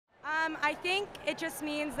I think it just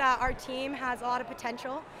means that our team has a lot of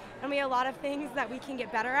potential and we have a lot of things that we can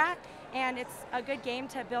get better at, and it's a good game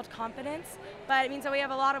to build confidence, but it means that we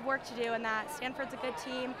have a lot of work to do and that Stanford's a good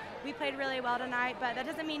team. We played really well tonight, but that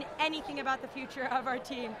doesn't mean anything about the future of our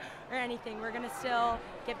team or anything. We're going to still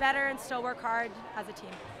get better and still work hard as a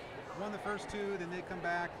team. Won the first two, then they come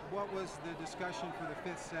back. What was the discussion for the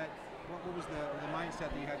fifth set? What was the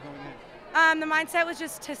mindset that you had going in? The mindset was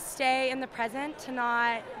just to stay in the present, to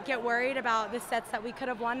not get worried about the sets that we could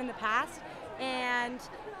have won in the past, and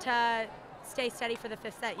to stay steady for the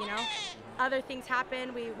fifth set, you know? Other things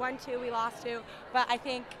happened, we won two, we lost two, but I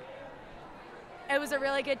think it was a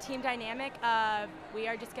really good team dynamic of we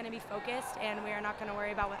are just going to be focused and we are not going to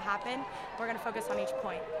worry about what happened. We're going to focus on each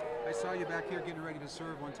point. I saw you back here getting ready to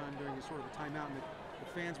serve one time during a sort of a timeout, and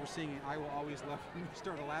the fans were singing "I Will Always Love You," and you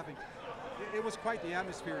started laughing. It was quite the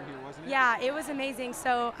atmosphere in here, wasn't it? Yeah, it was amazing.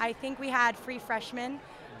 So I think we had free freshmen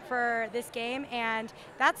for this game, and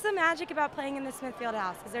that's the magic about playing in the Smith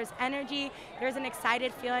Fieldhouse, is there's energy, there's an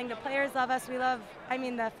excited feeling. The players love us, the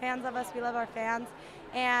fans love us, we love our fans,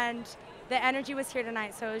 and the energy was here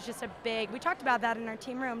tonight, so it was just we talked about that in our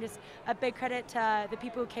team room, just a big credit to the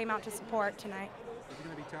people who came out to support tonight. Is it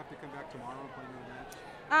going to be tough to come back tomorrow and play another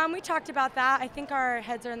match? We talked about that. I think our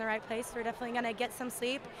heads are in the right place. We're definitely going to get some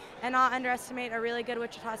sleep and not underestimate a really good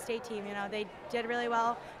Wichita State team. You know, they did really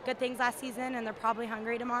well, good things last season, and they're probably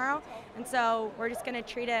hungry tomorrow. And so we're just going to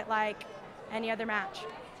treat it like any other match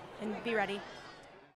and be ready.